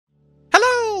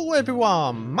Hello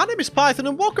everyone, my name is Python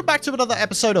and welcome back to another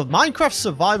episode of Minecraft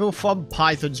Survival from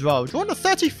Python's World. We're on the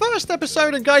 31st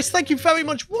episode and guys, thank you very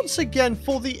much once again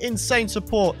for the insane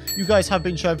support you guys have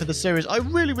been showing for the series. I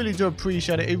really do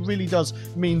appreciate it. It really does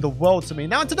mean the world to me.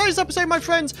 Now in today's episode, my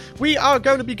friends, we are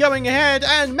going to be going ahead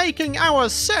and making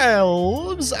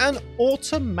ourselves an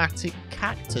automatic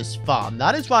cactus farm.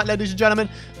 That is right, ladies and gentlemen.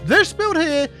 This build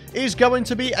here is going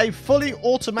to be a fully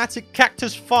automatic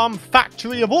cactus farm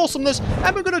factory of awesomeness,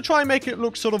 and we're going to try and make it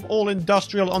look sort of all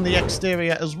industrial on the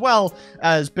exterior as well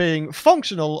as being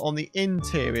functional on the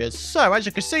interior. So as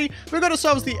you can see, we've got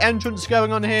ourselves the entrance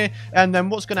going on here, and then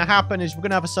what's going to happen is we're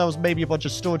going to have ourselves maybe a bunch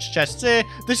of storage chests here.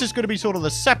 This is going to be sort of the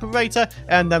separator,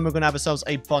 and then we're going to have ourselves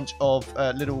a bunch of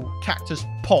little cactus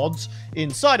pods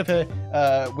inside of here,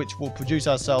 which will produce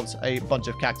ourselves a bunch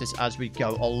of cactus as we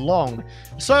go along.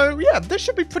 So yeah, this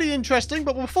should be pretty interesting,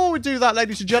 but before we do that,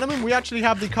 ladies and gentlemen, we actually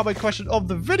have the comment question of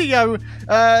the video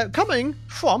coming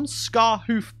from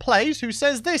Scarhoof Plays, who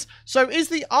says this: so is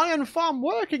the iron farm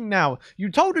working now? You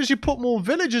told us you put more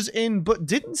villagers in, but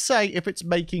didn't say if it's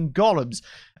making golems.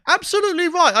 Absolutely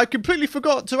right. I completely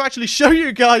forgot to actually show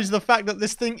you guys the fact that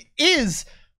this thing is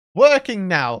working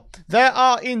now. There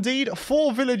are indeed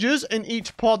 4 villagers in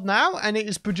each pod now, and it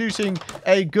is producing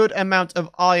a good amount of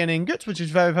iron ingots, which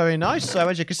is very nice. So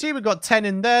as you can see, we've got 10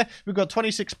 in there, we've got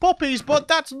 26 poppies, but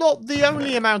that's not the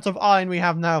only amount of iron we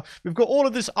have now. We've got all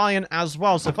of this iron as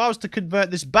well. So if I was to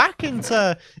convert this back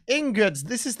into ingots,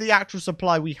 this is the actual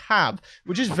supply we have,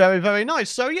 which is very nice.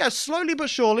 So yeah, slowly but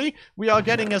surely we are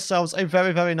getting ourselves a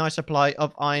very nice supply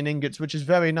of iron ingots, which is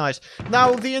very nice.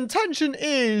 Now the intention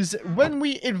is when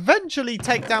we eventually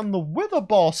take down the Wither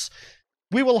boss,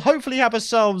 we will hopefully have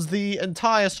ourselves the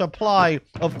entire supply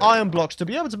of iron blocks to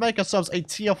be able to make ourselves a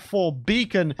tier 4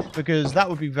 beacon, because that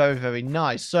would be very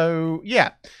nice. So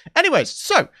yeah, anyways,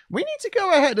 so we need to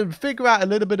go ahead and figure out a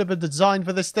little bit of a design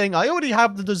for this thing. I already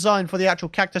have the design for the actual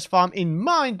cactus farm in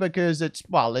mind, because it's,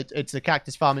 well, it's a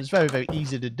cactus farm. It's very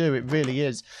easy to do. It really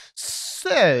is.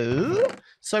 So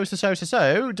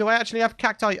do I actually have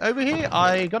cacti over here?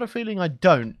 I got a feeling I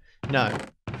don't. No.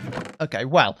 Okay,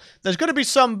 well, there's going to be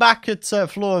some back at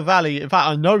Flora Valley. In fact,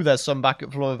 I know there's some back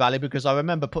at Flora Valley because I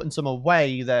remember putting some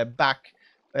away there back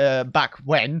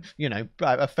when, you know,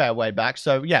 a fair way back.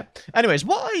 So, yeah. Anyways,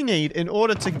 what I need in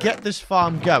order to get this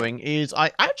farm going is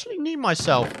I actually need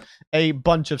myself a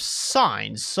bunch of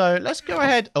signs. So, let's go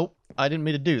ahead. Oh, I didn't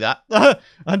mean to do that.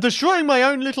 I'm destroying my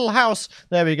own little house.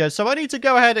 There we go. So I need to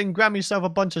go ahead and grab myself a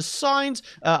bunch of signs.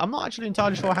 I'm not actually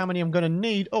entirely sure how many I'm going to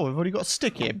need. Oh, we've already got a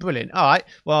stick here. Brilliant. All right.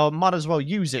 Well, might as well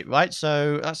use it, right?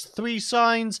 So that's 3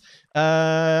 signs.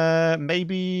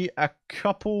 Maybe a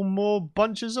couple more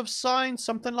bunches of signs,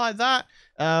 something like that.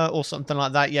 Or something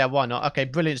like that. Yeah, why not? Okay,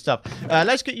 brilliant stuff.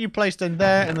 Let's get you placed in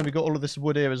there, and then we got all of this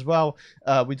wood here as well.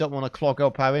 We don't want to clog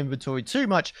up our inventory too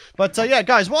much. But yeah,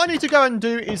 guys, what I need to go and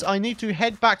do is I need to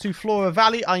head back to Flora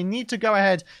Valley. I need to go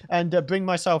ahead and bring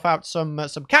myself out some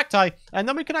cacti, and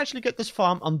then we can actually get this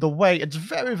farm underway. It's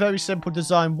very simple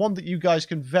design, one that you guys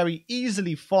can very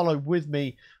easily follow with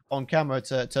me on camera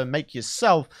to make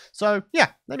yourself. So yeah,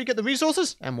 let me get the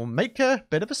resources and we'll make a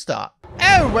bit of a start.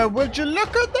 Oh, well, would you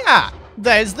look at that?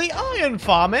 There's the iron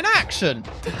farm in action.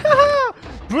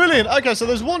 Brilliant. Okay, so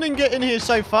there's 1 ingot in here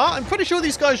so far. I'm pretty sure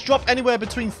these guys drop anywhere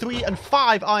between 3 and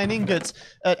 5 iron ingots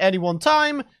at any one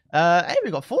time. Hey,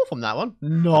 we got 4 from that one.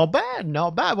 Not bad,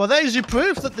 not bad. Well, there's your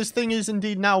proof that this thing is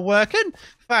indeed now working.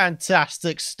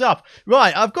 Fantastic stuff.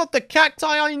 Right, I've got the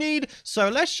cacti I need, so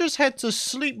let's just head to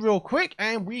sleep real quick,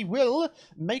 and we will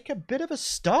make a bit of a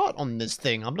start on this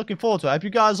thing. I'm looking forward to it. I hope you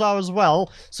guys are as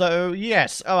well. So,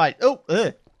 yes. All right. Oh,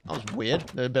 that was weird.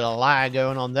 There's a bit of lag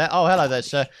going on there. Oh, hello there,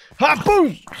 sir. Ha,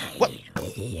 boom! What?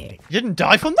 You didn't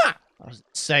die from that? That was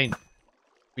insane.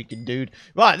 Freaking dude.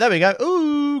 Right, there we go.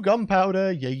 Ooh,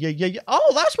 gunpowder. Yeah.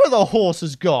 Oh, that's where the horse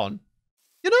has gone.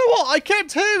 You know what? I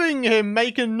kept hearing him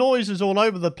making noises all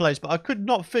over the place, but I could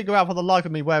not figure out for the life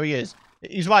of me where he is.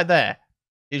 He's right there.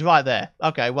 He's right there.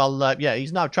 Okay, well, yeah,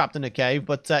 he's now trapped in a cave,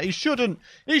 but he shouldn't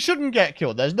get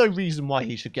killed. There's no reason why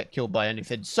he should get killed by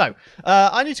anything. So,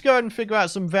 I need to go ahead and figure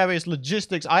out some various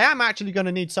logistics. I am actually going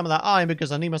to need some of that iron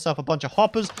because I need myself a bunch of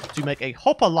hoppers to make a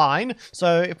hopper line.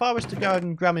 So, if I was to go ahead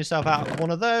and grab myself out of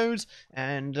one of those,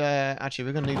 and actually,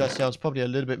 we're going to need ourselves probably a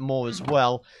little bit more as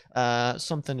well.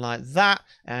 Something like that.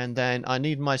 And then I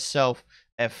need myself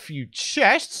a few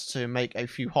chests to make a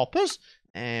few hoppers.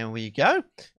 There we go.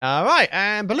 All right,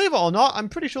 and believe it or not, I'm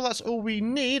pretty sure that's all we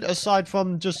need aside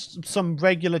from just some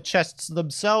regular chests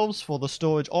themselves for the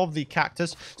storage of the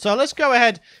cactus. So let's go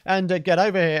ahead and get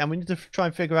over here, and we need to try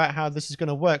and figure out how this is going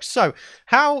to work. So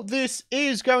how this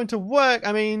is going to work,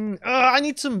 I mean, I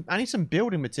need some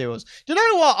building materials. Do you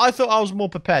know what? I thought I was more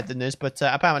prepared than this, but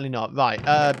apparently not. Right.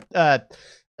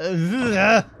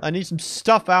 I need some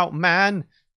stuff out, man.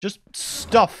 Just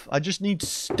stuff. I just need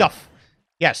stuff.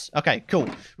 Yes, okay, cool.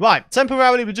 Right,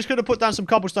 temporarily, we're just going to put down some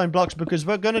cobblestone blocks because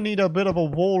we're going to need a bit of a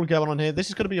wall going on here. This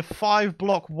is going to be a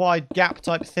 5-block wide gap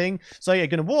type thing. So, yeah,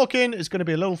 going to walk in. It's going to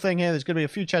be a little thing here. There's going to be a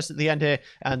few chests at the end here,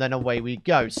 and then away we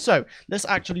go. So, let's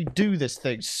actually do this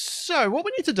thing. So, what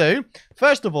we need to do,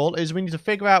 first of all, is we need to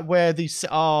figure out where these...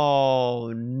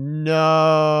 Oh,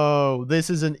 no.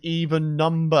 This is an even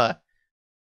number.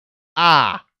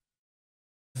 Ah.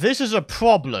 This is a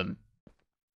problem.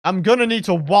 I'm gonna need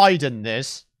to widen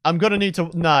this. I'm gonna need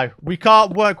to... No, we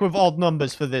can't work with odd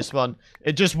numbers for this one.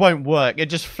 It just won't work. It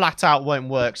just flat out won't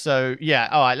work. So, yeah.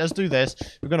 All right, let's do this.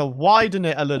 We're gonna widen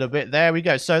it a little bit. There we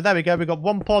go. So, there we go. We've got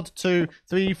 1 pod, 2,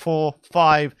 3, 4,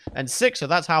 5, and 6. So,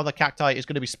 that's how the cacti is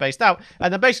going to be spaced out.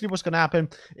 And then basically what's going to happen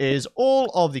is all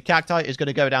of the cacti is going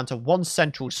to go down to one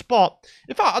central spot.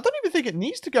 In fact, I don't even think it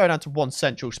needs to go down to one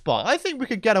central spot. I think we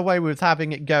could get away with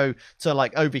having it go to,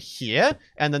 like, over here.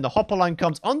 And then the hopper line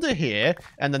comes under here.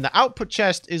 And then the output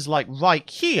chest is like right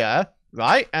here,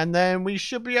 right? And then we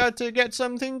should be able to get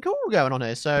something cool going on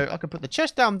here. So I can put the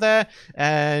chest down there,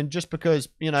 and just because,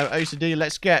 you know, OCD,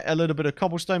 let's get a little bit of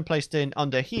cobblestone placed in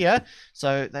under here.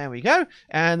 So there we go.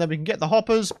 And then we can get the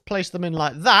hoppers, place them in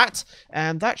like that,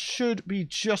 and that should be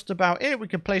just about it. We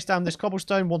can place down this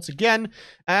cobblestone once again,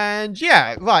 and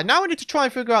yeah, right, now we need to try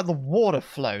and figure out the water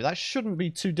flow. That shouldn't be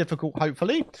too difficult,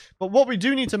 hopefully. But what we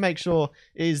do need to make sure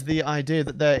is the idea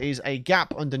that there is a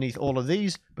gap underneath all of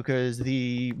these, because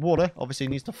the water obviously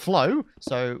needs to flow.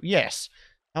 So yes.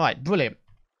 All right, brilliant.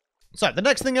 So the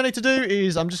next thing I need to do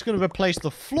is I'm just going to replace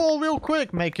the floor real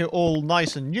quick, make it all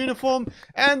nice and uniform,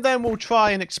 and then we'll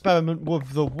try and experiment with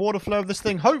the water flow of this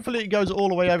thing. Hopefully it goes all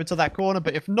the way over to that corner,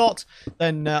 but if not,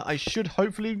 then I should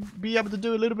hopefully be able to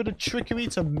do a little bit of trickery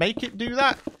to make it do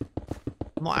that.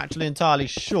 I'm not actually entirely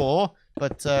sure,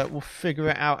 but we'll figure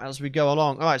it out as we go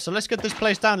along. All right, so let's get this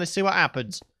place down. Let's see what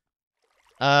happens.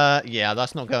 Yeah,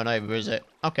 that's not going over, is it?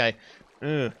 Okay.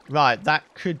 Right, that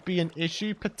could be an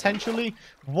issue, potentially.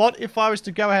 What if I was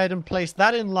to go ahead and place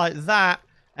that in like that,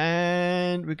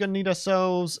 and we're going to need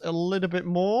ourselves a little bit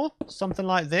more? Something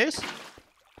like this.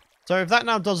 So if that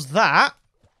now does that...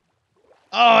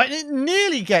 Oh, it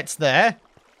nearly gets there.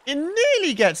 It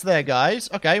nearly gets there, guys.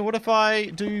 Okay, what if I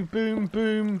do boom,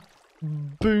 boom,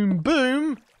 boom,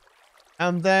 boom,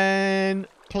 and then...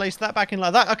 place that back in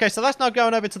like that. Okay, so that's now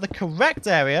going over to the correct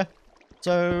area.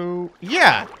 So,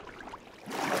 yeah.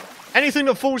 Anything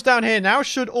that falls down here now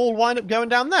should all wind up going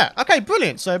down there. Okay,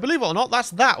 brilliant. So, believe it or not,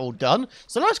 that's that all done.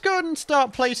 So, let's go ahead and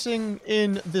start placing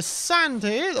in the sand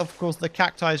here. Of course, the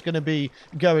cacti is going to be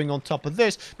going on top of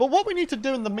this. But what we need to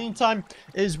do in the meantime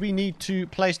is we need to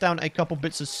place down a couple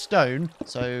bits of stone.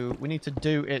 So, we need to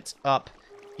do it up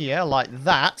here like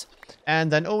that.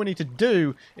 And then all we need to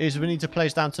do is we need to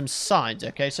place down some signs,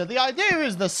 okay? So the idea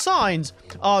is the signs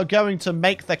are going to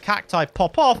make the cacti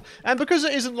pop off, and because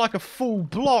it isn't like a full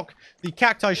block, the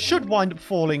cacti should wind up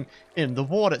falling in the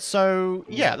water. So,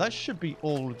 yeah, that should be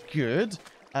all good.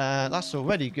 That's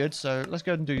already good, so let's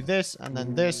go ahead and do this, and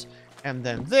then this, and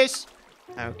then this.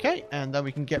 Okay, and then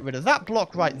we can get rid of that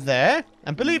block right there.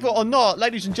 And believe it or not,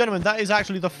 ladies and gentlemen, that is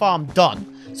actually the farm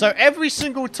done. So every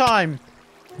single time...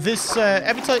 this,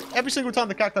 every single time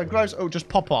the cacti grows, it will just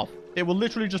pop off. It will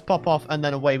literally just pop off, and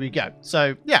then away we go.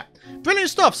 So, yeah. Brilliant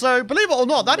stuff. So, believe it or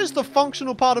not, that is the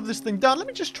functional part of this thing done. Let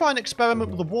me just try and experiment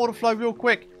with the water flow real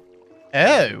quick.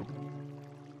 Oh.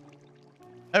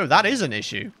 Oh, that is an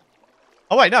issue.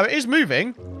 Oh, wait, no, it is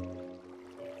moving.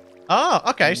 Ah,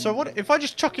 okay. So, what if I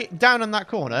just chuck it down in that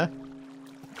corner?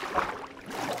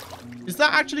 Is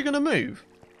that actually going to move?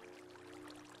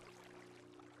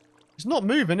 It's not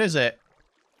moving, is it?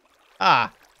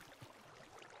 Ah.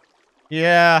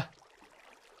 Yeah.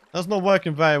 That's not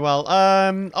working very well.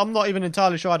 I'm not even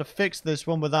entirely sure how to fix this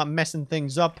one without messing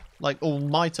things up, like,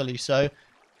 almightily so.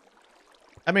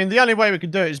 I mean, the only way we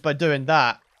can do it is by doing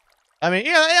that. I mean,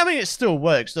 yeah, it still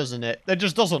works, doesn't it? It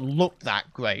just doesn't look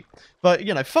that great. But,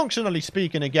 you know, functionally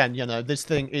speaking, again, you know, this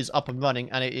thing is up and running,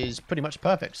 and it is pretty much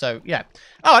perfect. So, yeah.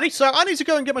 Alrighty, so I need to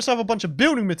go and get myself a bunch of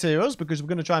building materials, because we're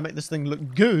going to try and make this thing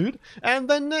look good. And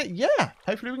then, yeah,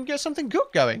 hopefully we can get something good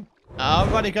going.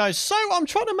 Alrighty guys, so I'm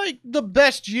trying to make the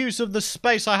best use of the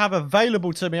space I have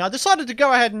available to me. I decided to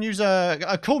go ahead and use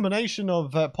a culmination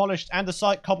of polished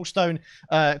andesite, cobblestone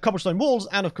walls,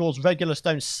 and of course regular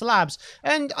stone slabs.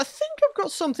 And I think I've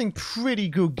got something pretty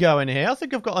good going here. I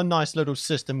think I've got a nice little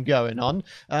system going on.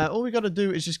 All we got to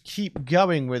do is just keep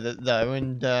going with it though,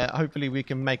 and hopefully we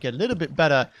can make a little bit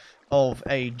better of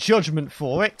a judgment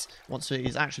for it once it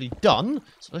is actually done.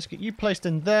 So let's get you placed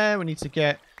in there. We need to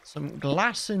get some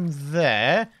glass in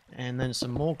there, and then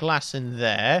some more glass in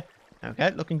there.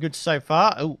 Okay, looking good so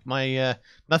far. Oh, my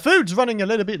food's running a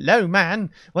little bit low,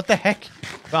 man. What the heck?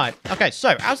 Right, okay,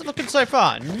 so how's it looking so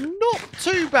far? Not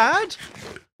too bad.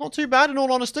 Not too bad, in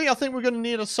all honesty. I think we're going to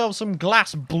need ourselves some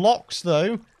glass blocks,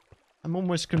 though. I'm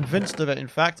almost convinced of it, in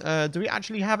fact. Do we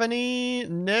actually have any?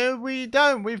 No, we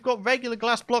don't. We've got regular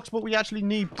glass blocks, but we actually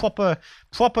need proper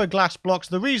glass blocks.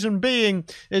 The reason being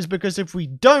is because if we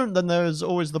don't, then there's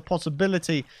always the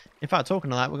possibility. In fact,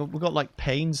 talking of that, we've got like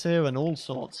panes here and all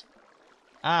sorts.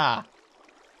 Ah.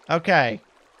 Okay.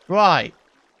 Right.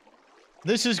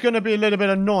 This is going to be a little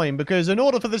bit annoying because in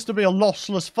order for this to be a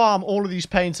lossless farm, all of these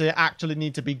panes here actually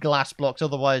need to be glass blocks.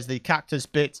 Otherwise, the cactus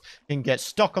bits can get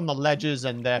stuck on the ledges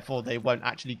and therefore they won't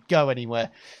actually go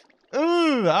anywhere.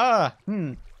 Ooh,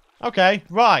 Okay,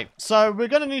 right. So we're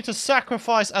going to need to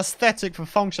sacrifice aesthetic for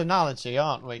functionality,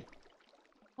 aren't we?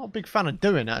 Not a big fan of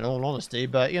doing that in all honesty,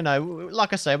 but you know,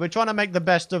 like I say, we're trying to make the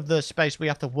best of the space we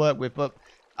have to work with, but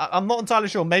I'm not entirely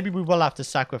sure. Maybe we will have to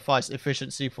sacrifice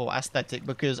efficiency for aesthetic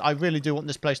because I really do want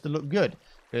this place to look good.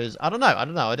 Because, I don't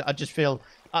know. I just feel...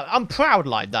 I'm proud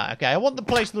like that, okay? I want the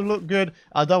place to look good.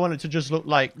 I don't want it to just look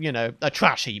like, you know, a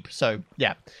trash heap. So,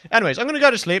 yeah. Anyways, I'm going to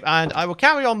go to sleep and I will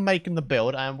carry on making the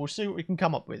build and we'll see what we can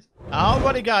come up with.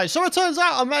 Alrighty, guys. So, it turns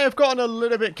out I may have gotten a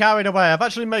little bit carried away. I've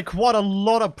actually made quite a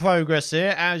lot of progress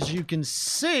here. As you can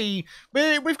see,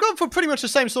 we've gone for pretty much the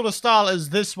same sort of style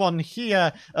as this one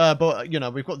here. But, you know,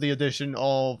 we've got the addition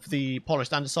of the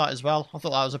polished andesite as well. I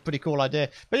thought that was a pretty cool idea.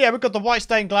 But, yeah, we've got the white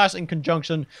stained glass in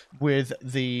conjunction with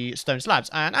the stone slabs.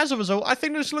 And as a result, I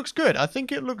think this looks good. I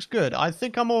think it looks good. I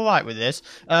think I'm alright with this.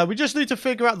 We just need to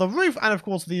figure out the roof and, of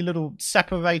course, the little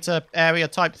separator area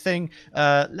type thing.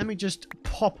 Let me just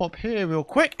pop up here real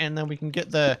quick, and then we can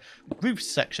get the roof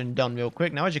section done real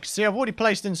quick. Now, as you can see, I've already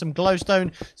placed in some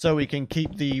glowstone so we can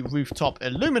keep the rooftop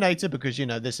illuminated because, you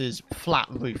know, this is flat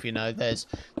roof, you know. There's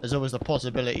always the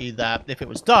possibility that if it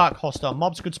was dark, hostile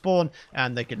mobs could spawn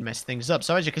and they could mess things up.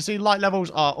 So, as you can see, light levels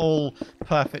are all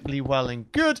perfectly well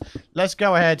and good. Let's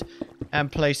go ahead and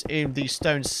place in the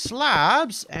stone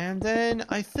slabs, and then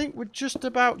I think we're just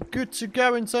about good to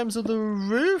go in terms of the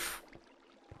roof.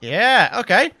 Yeah,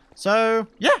 okay. So,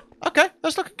 yeah, okay.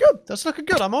 That's looking good. That's looking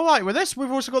good. I'm all right with this. We've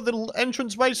also got the little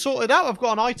entranceway sorted out. I've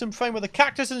got an item frame with a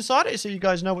cactus inside it so you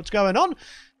guys know what's going on.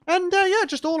 And, yeah,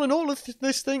 just all in all,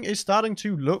 this thing is starting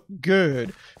to look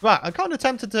good. Right, I'm kind of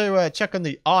tempted to check on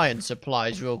the iron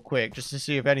supplies real quick just to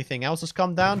see if anything else has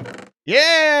come down.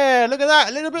 Yeah, look at that.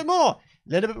 A little bit more.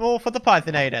 A little bit more for the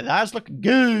Pythonator. That's looking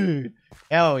good.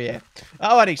 Hell yeah.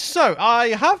 Alrighty, so I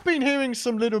have been hearing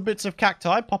some little bits of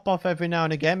cacti pop off every now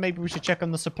and again. Maybe we should check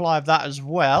on the supply of that as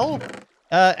well.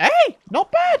 Hey,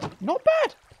 not bad. Not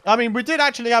bad. I mean, we did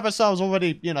actually have ourselves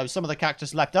already, you know, some of the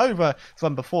cactus left over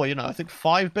from before, you know, I think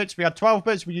 5 bits. We had 12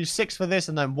 bits. We used 6 for this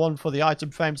and then 1 for the item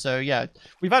frame. So, yeah,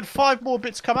 we've had 5 more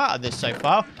bits come out of this so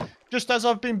far, just as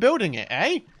I've been building it,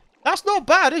 eh? That's not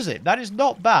bad, is it? That is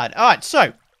not bad. All right,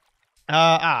 so,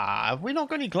 have we not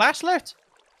got any glass left?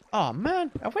 Oh, man,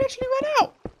 have we actually run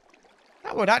out?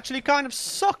 That would actually kind of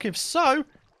suck if so.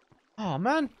 Oh,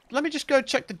 man. Let me just go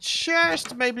check the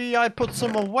chest. Maybe I put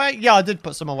some away. Yeah, I did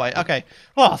put some away. Okay.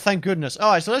 Oh, thank goodness.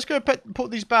 All right, so let's go put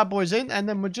these bad boys in, and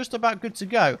then we're just about good to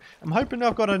go. I'm hoping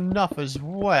I've got enough as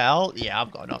well. Yeah,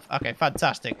 I've got enough. Okay,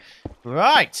 fantastic.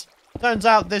 Right. Turns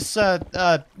out this,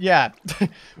 yeah.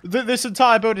 This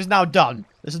entire build is now done.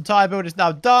 This entire build is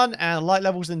now done, and light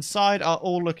levels inside are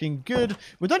all looking good.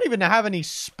 We don't even have any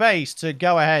space to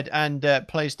go ahead and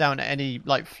place down any,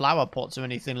 like, flower pots or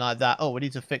anything like that. Oh, we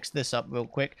need to fix this up real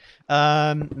quick.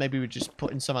 Maybe we just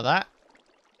put in some of that.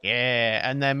 Yeah,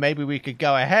 and then maybe we could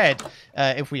go ahead.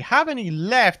 If we have any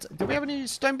left, do we have any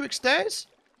stone brick stairs?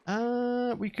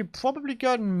 We could probably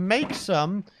go and make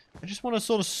some. I just want to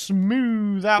sort of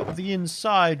smooth out the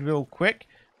inside real quick.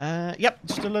 Yep,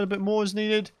 just a little bit more is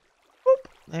needed. Whoop,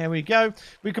 there we go.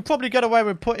 We could probably get away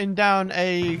with putting down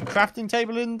a crafting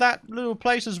table in that little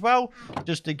place as well,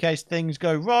 just in case things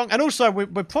go wrong. And also,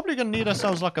 we're probably going to need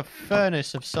ourselves like a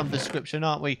furnace of some description,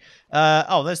 aren't we?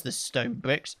 Oh, there's the stone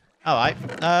bricks. All right.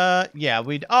 Yeah,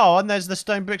 oh, and there's the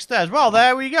stone brick stairs. Well,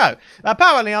 there we go.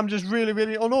 Apparently, I'm just really,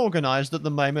 really unorganized at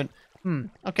the moment.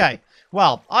 Okay.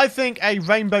 Well, I think a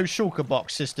rainbow shulker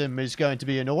box system is going to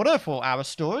be in order for our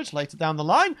storage later down the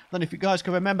line. Then if you guys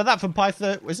can remember that from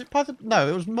Python... Was it Python? No,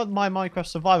 it was my Minecraft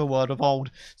Survival World of old.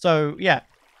 So, yeah.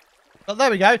 But there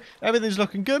we go. Everything's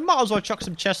looking good. Might as well chuck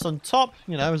some chests on top.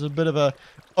 You know, as a bit of a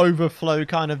overflow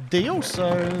kind of deal.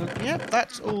 So, yeah,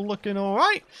 that's all looking all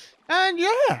right. And,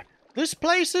 yeah, this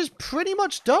place is pretty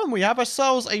much done. We have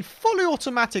ourselves a fully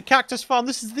automatic cactus farm.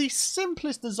 This is the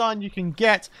simplest design you can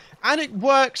get. And it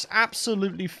works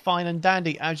absolutely fine and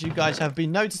dandy, as you guys have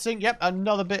been noticing. Yep,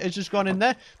 another bit has just gone in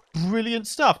there. Brilliant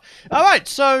stuff. All right,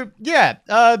 so, yeah,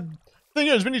 thing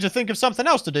is, we need to think of something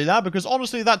else to do now, because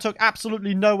honestly, that took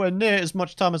absolutely nowhere near as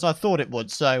much time as I thought it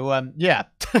would. So, yeah.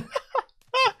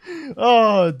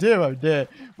 Oh, dear, oh, dear.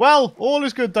 Well, all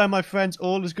is good, though, my friends.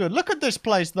 All is good. Look at this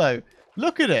place, though.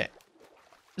 Look at it.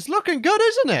 It's looking good,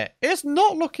 isn't it? It's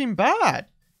not looking bad.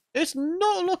 It's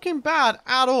not looking bad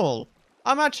at all.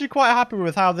 I'm actually quite happy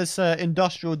with how this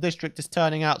industrial district is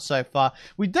turning out so far.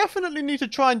 We definitely need to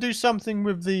try and do something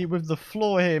with the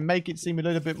floor here, make it seem a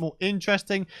little bit more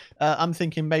interesting. I'm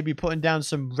thinking maybe putting down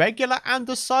some regular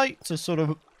andesite to sort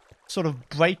of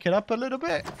break it up a little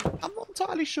bit. I'm not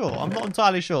entirely sure. I'm not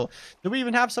entirely sure. Do we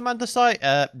even have some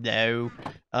andesite? No.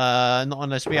 Not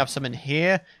unless we have some in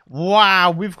here.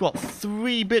 Wow, we've got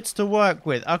 3 bits to work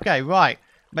with. Okay, right.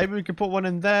 Maybe we could put one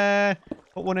in there,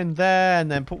 put one in there,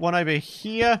 and then put one over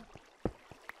here.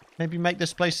 Maybe make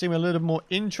this place seem a little more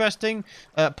interesting.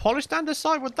 Polished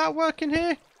andesite, would that work in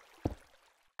here?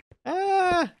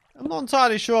 I'm not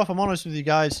entirely sure, if I'm honest with you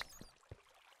guys.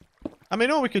 I mean,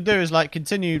 all we could do is, like,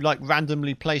 continue, like,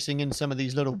 randomly placing in some of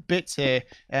these little bits here,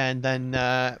 and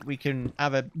then we can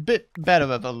have a bit better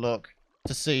of a look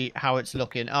to see how it's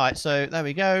looking. All right, so there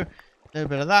we go. A little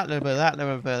bit of that, a little bit of that, a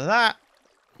little bit of that.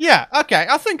 Yeah, okay,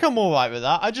 I think I'm alright with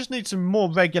that. I just need some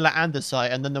more regular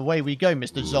andesite, and then away we go,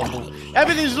 Mr. Zomble.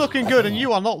 Everything's looking good, and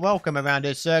you are not welcome around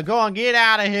here, sir. Go on, get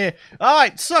out of here.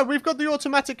 Alright, so we've got the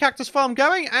automatic cactus farm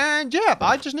going, and yeah,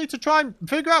 I just need to try and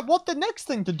figure out what the next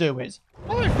thing to do is.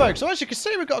 Alright, folks, so as you can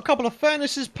see, we've got a couple of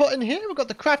furnaces put in here. We've got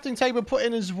the crafting table put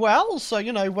in as well, so,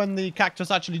 you know, when the cactus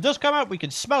actually does come out, we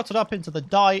can smelt it up into the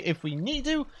dye if we need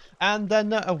to, and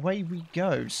then away we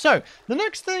go. So, the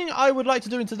next thing I would like to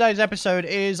do in today's episode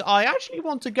is I actually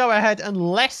want to go ahead and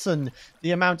lessen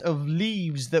the amount of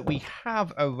leaves that we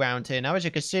have around here. Now, as you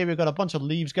can see, we've got a bunch of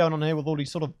leaves going on here with all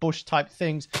these sort of bush type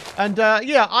things. And,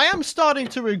 yeah, I am starting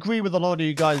to agree with a lot of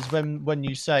you guys when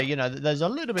you say, you know, that there's a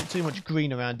little bit too much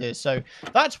green around here. So,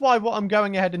 that's why what I'm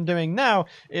going ahead and doing now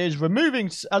is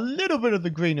removing a little bit of the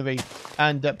greenery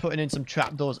and putting in some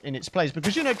trapdoors in its place.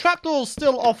 Because, you know, trapdoors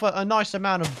still offer a nice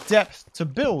amount of depth to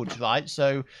build, right?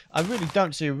 So I really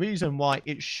don't see a reason why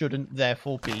it shouldn't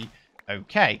therefore be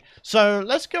okay. So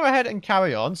let's go ahead and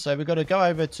carry on. So we've got to go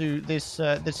over to this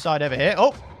this side over here.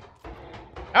 Oh,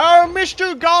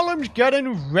 Mr. Golem's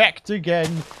getting wrecked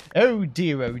again. Oh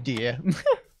dear, oh dear.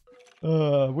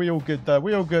 We all good though.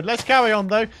 We all good. Let's carry on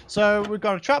though. So we've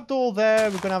got a trapdoor there.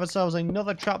 We're going to have ourselves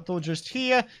another trapdoor just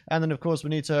here. And then of course we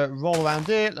need to roll around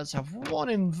it. Let's have one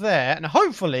in there. And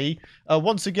hopefully,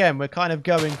 once again, we're kind of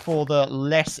going for the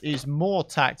less is more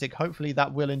tactic. Hopefully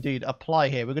that will indeed apply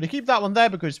here. We're going to keep that one there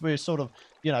because we're sort of,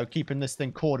 you know, keeping this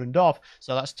thing cordoned off.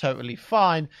 So that's totally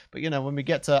fine. But, you know, when we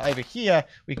get to over here,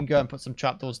 we can go and put some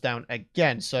trapdoors down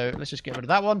again. So let's just get rid of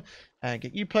that one.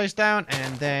 Get you placed down,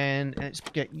 and then let's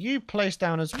get you placed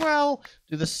down as well.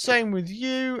 Do the same with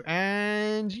you,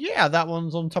 and yeah, that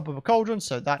one's on top of a cauldron,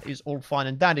 so that is all fine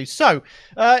and dandy. So,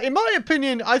 in my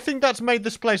opinion, I think that's made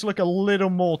this place look a little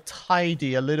more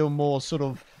tidy, a little more sort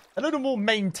of, a little more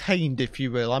maintained, if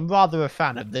you will. I'm rather a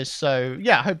fan of this, so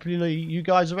yeah, hopefully you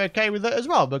guys are okay with it as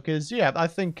well, because yeah, I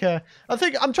think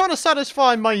I'm trying to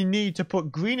satisfy my need to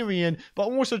put greenery in, but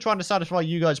I'm also trying to satisfy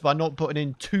you guys by not putting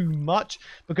in too much,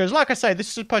 because like I say, this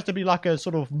is supposed to be like a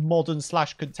sort of modern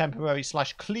 / contemporary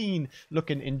 / clean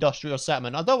looking industrial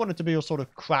settlement. I don't want it to be all sort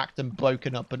of cracked and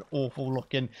broken up and awful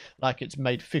looking like it's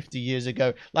made 50 years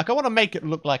ago. Like, I want to make it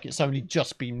look like it's only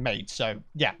just been made. So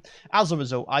yeah, as a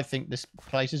result, I think this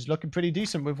place is looking pretty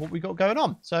decent with what we got going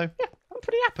on. So yeah, I'm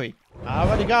pretty happy.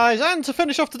 Alrighty guys, and to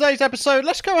finish off today's episode,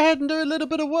 let's go ahead and do a little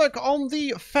bit of work on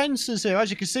the fences here.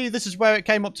 As you can see, this is where it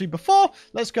came up to before.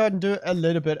 Let's go ahead and do a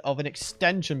little bit of an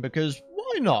extension, because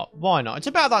why not? Why not? It's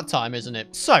about that time, isn't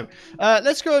it? So,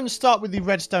 let's go ahead and start with the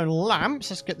redstone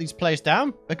lamps. Let's get these placed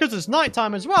down. Because it's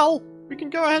nighttime as well, we can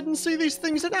go ahead and see these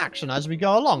things in action as we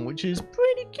go along, which is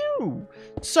pretty cool.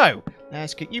 So,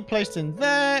 let's get you placed in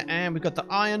there, and we've got the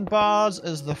iron bars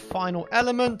as the final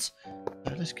element.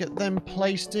 Let's get them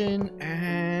placed in,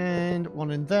 and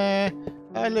one in there,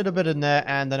 A little bit in there,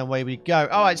 and then away we go.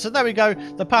 All right, so there we go.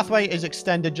 The pathway is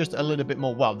extended just a little bit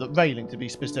more. Well, the railing, to be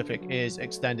specific, is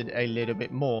extended a little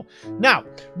bit more. Now,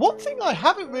 one thing I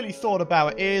haven't really thought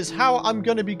about is how I'm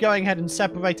going to be going ahead and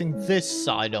separating this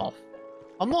side off.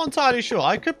 I'm not entirely sure.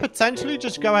 I could potentially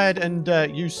just go ahead and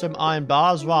use some iron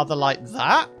bars rather like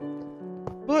that,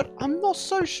 but I'm not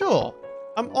so sure.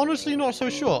 I'm honestly not so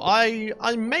sure.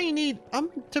 I may need...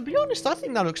 to be honest, I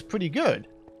think that looks pretty good.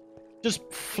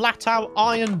 Just flat out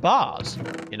iron bars,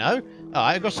 you know?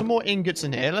 Alright, I've got some more ingots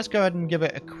in here. Let's go ahead and give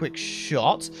it a quick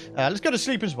shot. Let's go to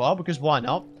sleep as well, because why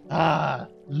not? Ah,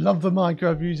 love the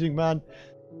Minecraft music, man.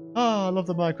 Ah, I love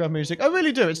the Minecraft music. I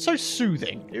really do. It's so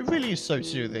soothing. It really is so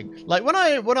soothing. Like, when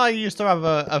I used to have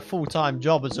a full-time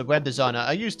job as a web designer,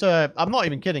 I used to... I'm not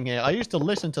even kidding here. I used to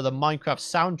listen to the Minecraft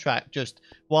soundtrack just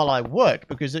while I worked,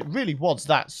 because it really was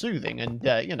that soothing. And,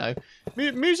 you know,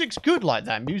 music's good like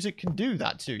that. Music can do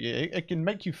that to you. It can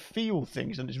make you feel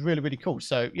things, and it's really, really cool.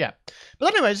 So, yeah.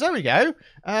 But anyways, there we go.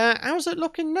 How's it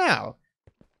looking now?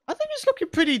 I think it's looking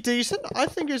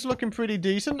pretty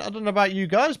decent. I don't know about you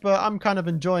guys, but I'm kind of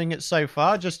enjoying it so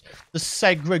far. Just the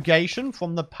segregation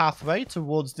from the pathway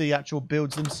towards the actual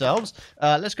builds themselves.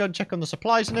 Let's go and check on the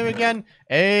supplies in here again.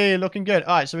 Hey, looking good.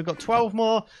 All right, so we've got 12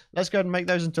 more. Let's go and make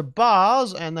those into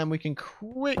bars, and then we can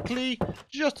quickly,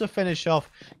 just to finish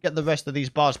off, get the rest of these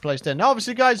bars placed in. Now,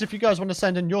 obviously, guys, if you guys want to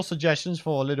send in your suggestions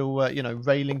for little, you know,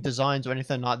 railing designs or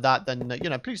anything like that, then, you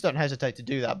know, please don't hesitate to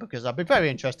do that, because I'll be very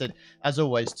interested, as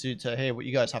always, to hear what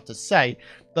you guys have to say.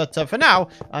 But for now,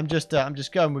 I'm just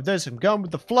going with this. I'm going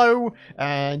with the flow,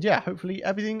 and yeah, hopefully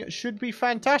everything should be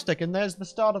fantastic. And there's the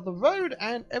start of the road,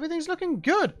 and everything's looking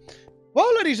good.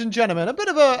 Well, ladies and gentlemen, a bit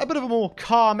of a more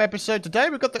calm episode today.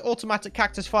 We've got the automatic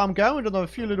cactus farm going. We've done a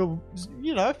few little,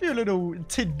 you know,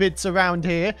 tidbits around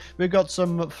here. We've got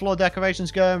some floor decorations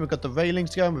going. We've got the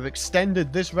railings going. We've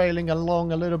extended this railing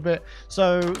along a little bit.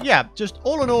 So, yeah, just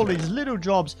all in all, these little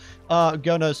jobs are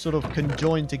going to sort of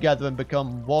conjoin together and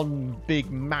become one big,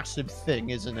 massive thing,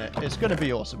 isn't it? It's going to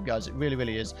be awesome, guys. It really,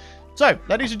 really is. So,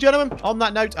 ladies and gentlemen, on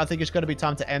that note, I think it's going to be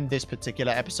time to end this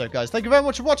particular episode, guys. Thank you very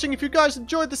much for watching. If you guys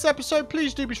enjoyed this episode,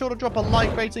 please do be sure to drop a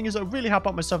like rating, as it really help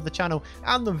out myself, the channel,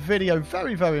 and the video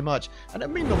very, very much. And it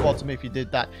means the world to me if you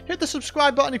did that. Hit the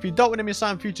subscribe button if you don't want to miss out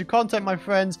on future content, my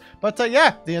friends. But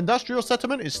yeah, the industrial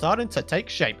settlement is starting to take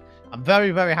shape. I'm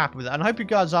very, very happy with it, and I hope you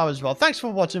guys are as well. Thanks for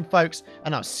watching, folks,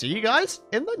 and I'll see you guys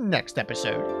in the next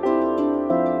episode.